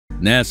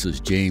NASA's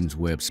James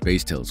Webb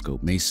Space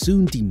Telescope may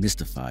soon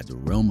demystify the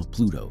realm of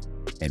Pluto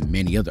and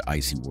many other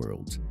icy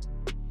worlds.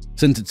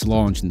 Since its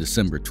launch in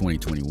December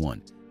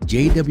 2021,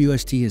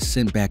 JWST has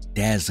sent back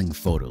dazzling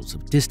photos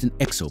of distant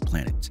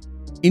exoplanets,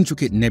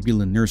 intricate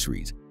nebula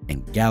nurseries,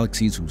 and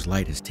galaxies whose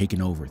light has taken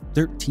over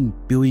 13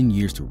 billion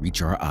years to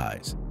reach our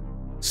eyes.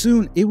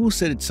 Soon, it will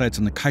set its sights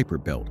on the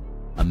Kuiper belt,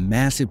 a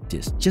massive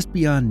disk just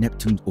beyond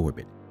Neptune's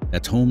orbit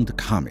that's home to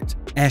comets,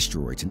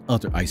 asteroids, and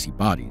other icy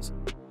bodies.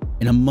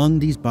 And among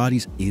these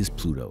bodies is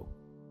Pluto.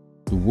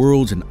 The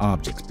worlds and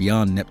objects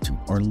beyond Neptune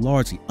are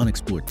largely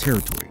unexplored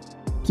territory,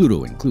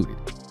 Pluto included.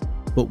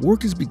 But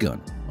work has begun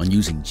on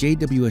using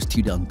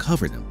JWST to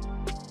uncover them.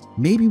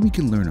 Maybe we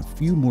can learn a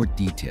few more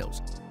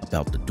details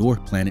about the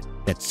dwarf planet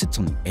that sits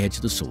on the edge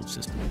of the solar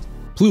system.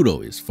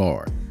 Pluto is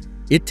far.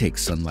 It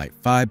takes sunlight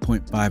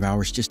 5.5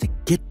 hours just to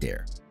get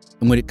there.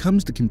 And when it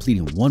comes to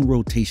completing one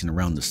rotation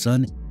around the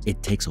sun,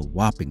 it takes a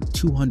whopping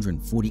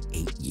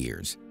 248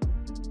 years.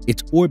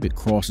 Its orbit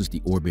crosses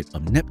the orbit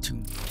of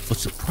Neptune, but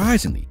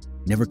surprisingly,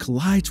 never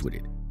collides with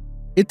it.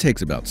 It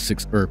takes about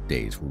 6 Earth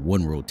days for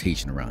one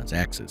rotation around its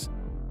axis,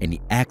 and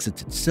the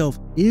axis itself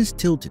is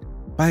tilted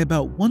by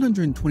about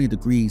 120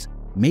 degrees,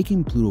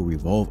 making Pluto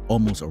revolve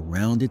almost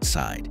around its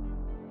side.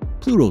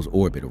 Pluto's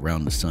orbit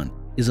around the sun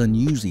is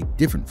unusually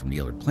different from the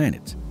other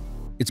planets.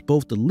 It's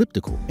both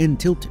elliptical and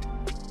tilted.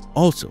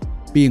 Also,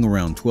 being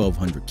around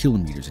 1,200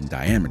 kilometers in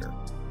diameter,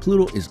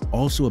 Pluto is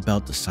also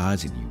about the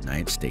size of the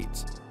United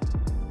States.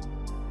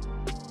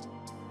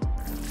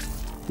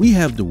 We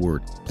have the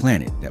word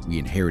planet that we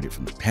inherited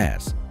from the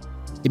past.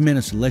 It meant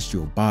a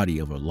celestial body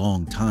of a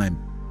long time,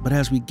 but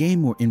as we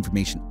gain more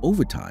information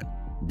over time,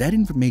 that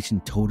information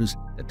told us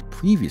that the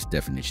previous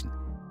definition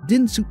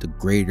didn't suit the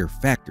greater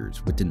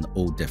factors within the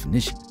old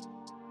definition.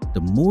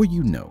 The more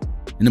you know,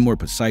 and the more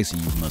precisely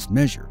you must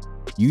measure,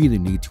 you either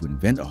need to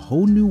invent a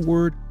whole new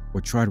word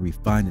or try to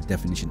refine the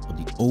definition of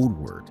the old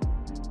word.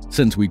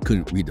 Since we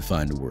couldn't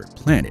redefine the word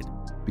planet,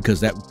 because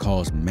that would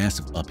cause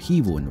massive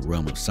upheaval in the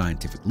realm of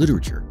scientific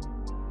literature,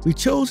 we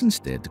chose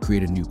instead to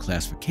create a new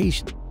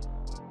classification.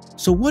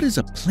 So what is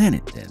a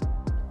planet then?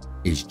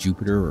 Is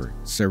Jupiter or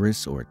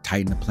Ceres or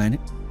Titan a planet?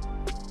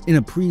 In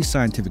a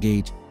pre-scientific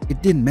age,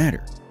 it didn't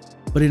matter.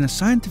 But in a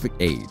scientific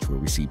age where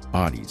we see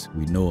bodies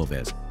we know of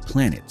as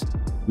planets,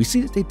 we see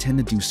that they tend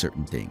to do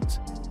certain things.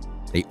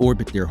 They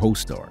orbit their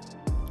host star,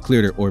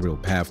 clear their orbital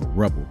path of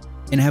rubble,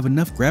 and have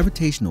enough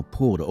gravitational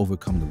pull to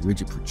overcome the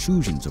rigid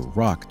protrusions of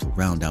rock to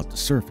round out the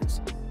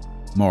surface.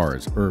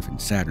 Mars, Earth, and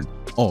Saturn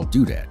all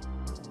do that.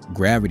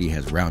 Gravity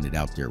has rounded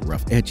out their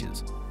rough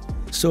edges.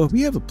 So if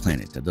we have a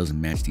planet that doesn't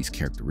match these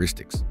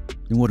characteristics,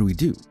 then what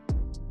do?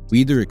 We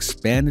either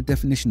expand the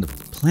definition of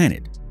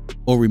planet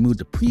or remove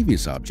the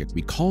previous object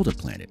we called a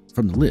planet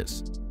from the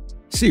list.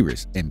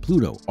 Ceres and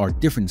Pluto are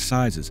different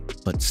sizes,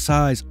 but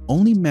size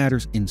only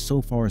matters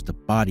insofar as the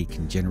body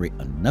can generate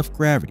enough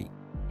gravity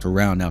to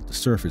round out the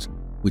surface,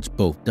 which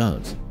both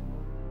does.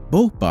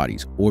 Both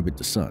bodies orbit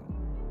the sun.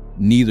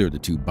 Neither of the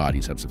two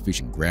bodies have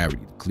sufficient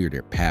gravity to clear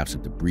their paths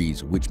of debris,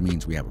 which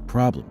means we have a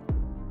problem.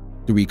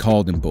 Do we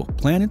call them both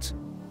planets,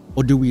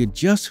 or do we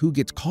adjust who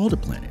gets called a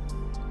planet?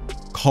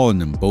 Calling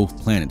them both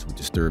planets would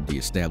disturb the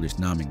established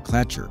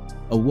nomenclature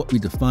of what we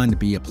define to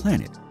be a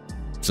planet.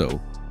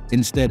 So,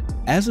 instead,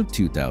 as of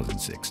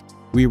 2006,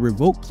 we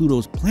revoked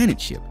Pluto's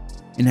planetship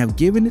and have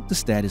given it the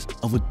status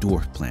of a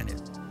dwarf planet.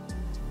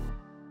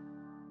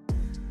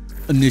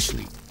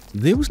 Initially,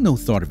 there was no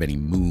thought of any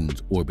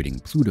moons orbiting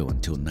Pluto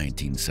until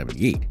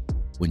 1978,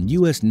 when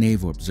U.S.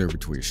 Naval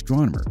Observatory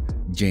astronomer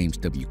James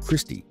W.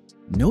 Christie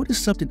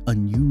noticed something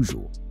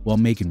unusual while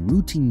making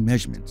routine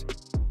measurements.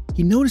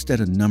 He noticed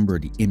that a number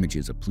of the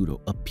images of Pluto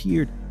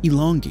appeared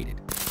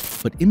elongated,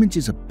 but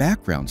images of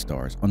background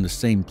stars on the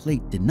same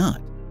plate did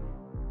not.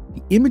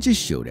 The images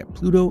show that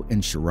Pluto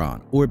and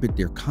Charon orbit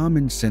their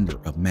common center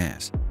of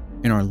mass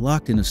and are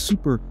locked in a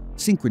super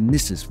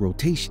synchronous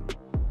rotation.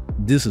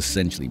 This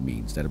essentially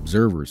means that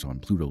observers on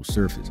Pluto's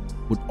surface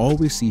would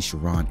always see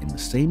Charon in the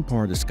same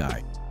part of the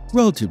sky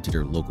relative to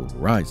their local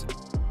horizon.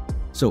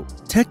 So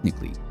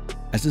technically,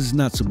 as this is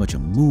not so much a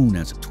moon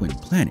as a twin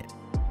planet,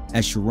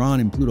 as Charon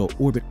and Pluto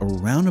orbit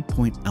around a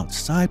point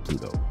outside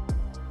Pluto.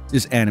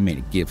 This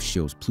animated GIF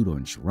shows Pluto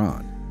and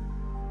Charon.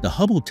 The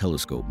Hubble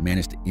telescope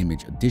managed to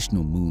image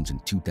additional moons in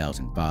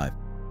 2005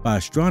 by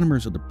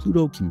astronomers of the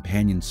Pluto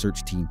Companion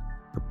Search Team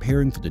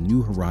preparing for the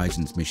New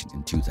Horizons mission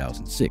in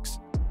 2006.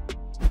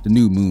 The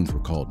new moons were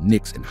called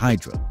Nix and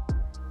Hydra.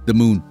 The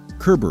moon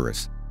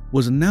Kerberos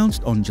was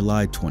announced on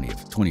July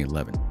 20th,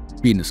 2011,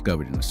 being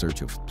discovered in a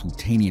search of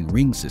Plutonian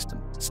ring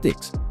system,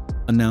 Styx.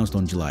 Announced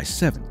on July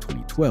 7,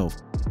 2012,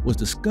 was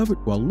discovered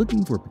while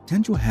looking for a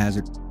potential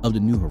hazard of the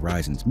New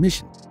Horizons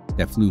mission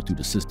that flew through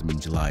the system in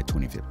July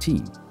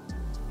 2015.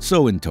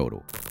 So in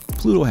total,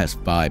 Pluto has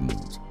 5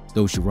 moons,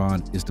 though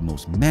Charon is the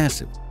most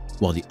massive,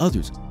 while the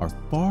others are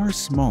far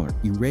smaller,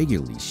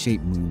 irregularly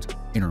shaped moons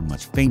and are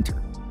much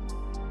fainter.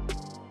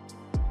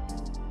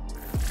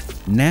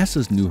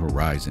 NASA's New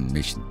Horizons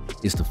mission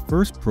is the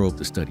first probe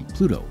to study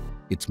Pluto,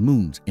 its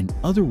moons, and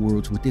other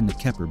worlds within the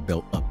Kuiper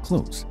belt up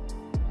close.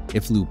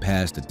 It flew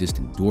past a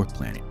distant dwarf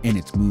planet and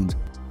its moons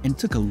and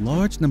took a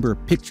large number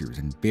of pictures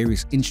and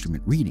various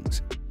instrument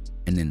readings,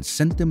 and then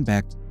sent them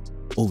back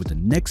over the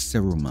next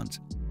several months,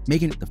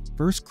 making it the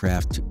first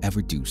craft to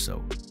ever do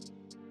so.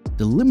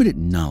 The limited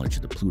knowledge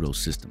of the Pluto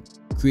system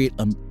created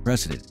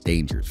unprecedented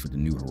dangers for the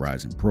New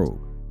Horizons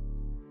probe.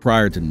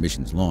 Prior to the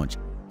mission's launch,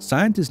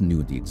 scientists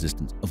knew of the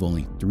existence of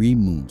only 3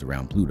 moons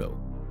around Pluto.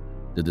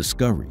 The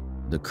discovery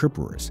of the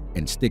Kuiper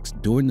and Styx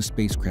during the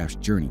spacecraft's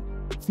journey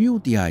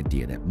fueled the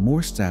idea that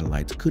more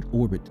satellites could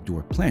orbit the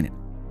dwarf planet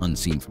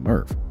unseen from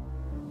Earth.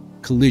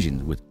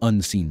 Collisions with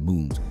unseen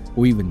moons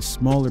or even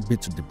smaller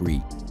bits of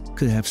debris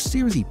could have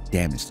seriously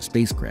damaged the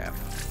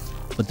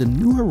spacecraft, but the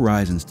New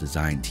Horizons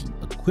design team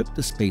equipped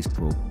the space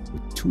probe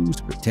with tools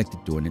to protect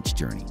it during its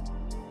journey.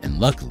 And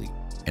luckily,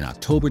 in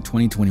October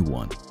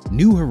 2021,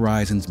 New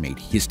Horizons made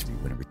history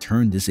when it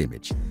returned this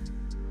image.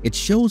 It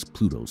shows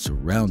Pluto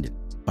surrounded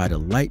by the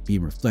light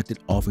being reflected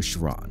off of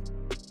Charon.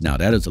 Now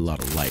that is a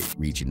lot of light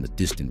reaching the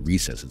distant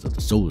recesses of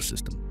the solar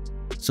system.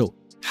 So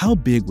how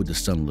big would the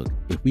sun look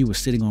if we were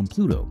sitting on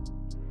Pluto?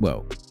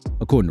 Well,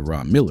 according to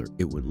Ron Miller,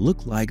 it would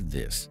look like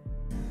this.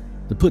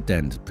 To put that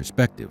into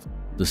perspective,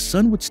 the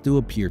sun would still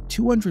appear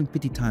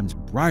 250 times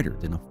brighter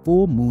than a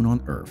full moon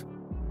on Earth.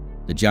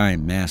 The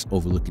giant mass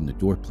overlooking the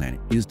dwarf planet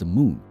is the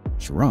moon,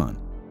 Charon.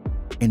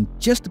 And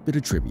just a bit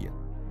of trivia.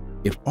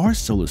 If our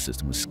solar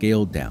system was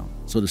scaled down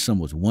so the sun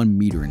was 1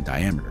 meter in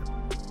diameter,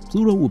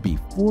 Pluto would be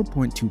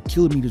 4.2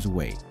 kilometers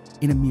away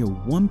and a mere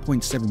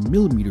 1.7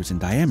 millimeters in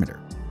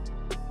diameter.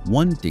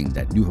 One thing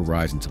that New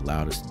Horizons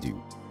allowed us to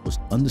do was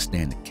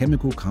understand the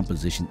chemical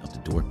composition of the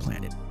dwarf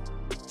planet.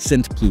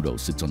 Since Pluto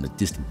sits on the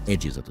distant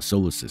edges of the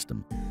solar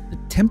system, the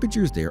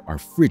temperatures there are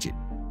frigid,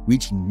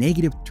 reaching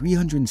negative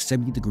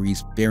 370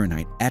 degrees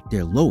Fahrenheit at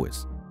their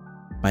lowest.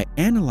 By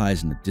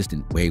analyzing the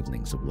distant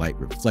wavelengths of light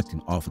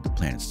reflecting off of the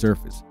planet's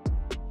surface,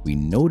 we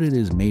know that it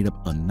is made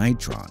up of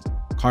nitron,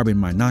 carbon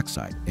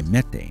monoxide, and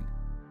methane.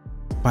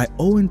 By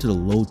owing to the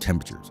low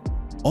temperatures,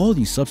 all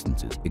these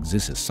substances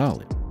exist as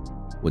solid.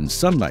 When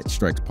sunlight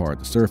strikes part of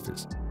the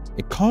surface,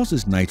 it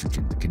causes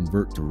nitrogen to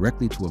convert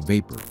directly to a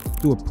vapor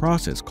through a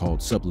process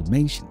called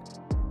sublimation.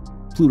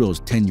 Pluto's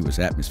tenuous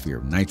atmosphere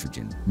of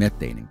nitrogen,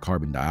 methane, and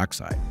carbon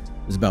dioxide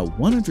is about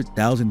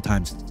 100,000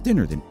 times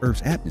thinner than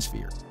Earth's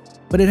atmosphere,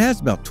 but it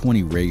has about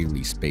 20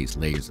 regularly spaced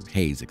layers of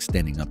haze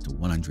extending up to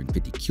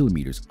 150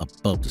 kilometers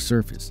above the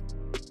surface.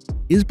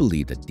 It is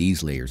believed that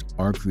these layers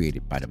are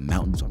created by the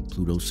mountains on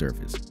Pluto's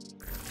surface.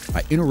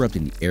 By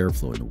interrupting the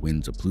airflow in the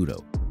winds of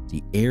Pluto,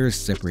 the air is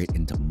separated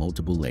into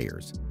multiple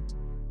layers.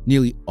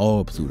 Nearly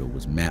all Pluto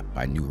was mapped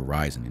by New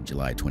Horizons in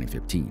July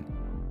 2015.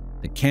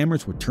 The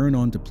cameras were turned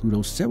on to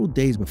Pluto several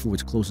days before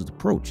its closest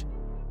approach,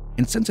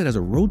 and since it has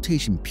a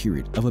rotation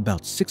period of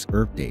about 6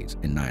 Earth days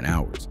and 9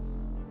 hours,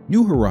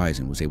 New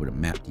Horizons was able to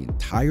map the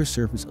entire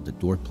surface of the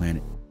dwarf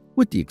planet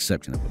with the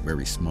exception of a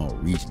very small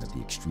region of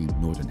the extreme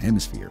northern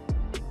hemisphere,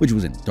 which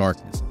was in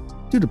darkness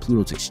due to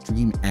Pluto's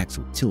extreme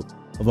axial tilt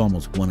of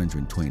almost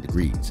 120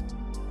 degrees.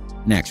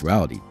 In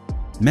actuality,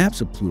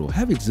 maps of Pluto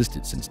have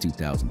existed since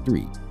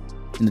 2003.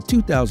 In the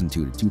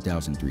 2002 to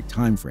 2003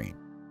 timeframe,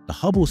 the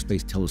Hubble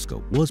Space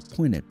Telescope was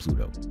pointed at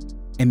Pluto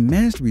and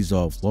managed to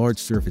resolve large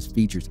surface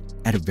features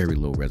at a very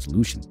low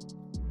resolution.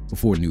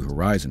 Before New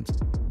Horizons,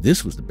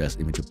 this was the best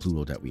image of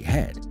Pluto that we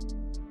had.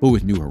 But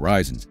with New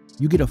Horizons,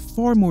 you get a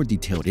far more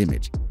detailed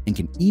image and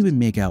can even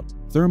make out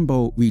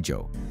Thurmbo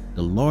Regio,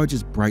 the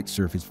largest bright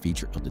surface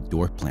feature of the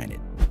dwarf planet.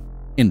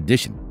 In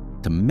addition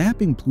to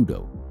mapping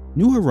Pluto,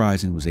 New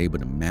Horizons was able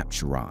to map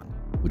Charon,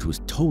 which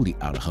was totally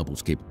out of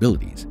Hubble's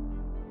capabilities.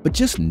 But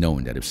just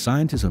knowing that if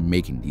scientists are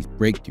making these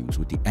breakthroughs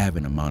with the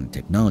advent of modern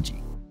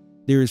technology,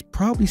 there is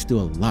probably still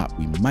a lot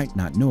we might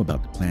not know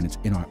about the planets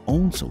in our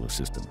own solar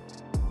system,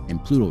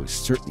 and Pluto is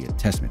certainly a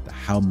testament to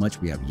how much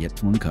we have yet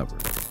to uncover.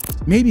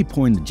 Maybe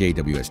pointing the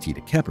JWST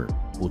to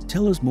Kuiper will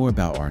tell us more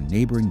about our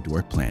neighboring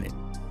dwarf planet.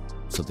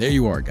 So there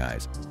you are,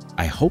 guys.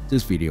 I hope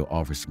this video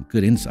offers some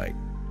good insight.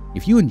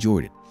 If you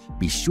enjoyed it,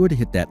 be sure to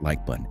hit that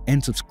like button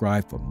and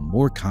subscribe for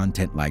more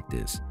content like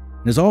this.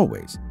 And as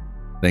always,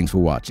 thanks for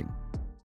watching.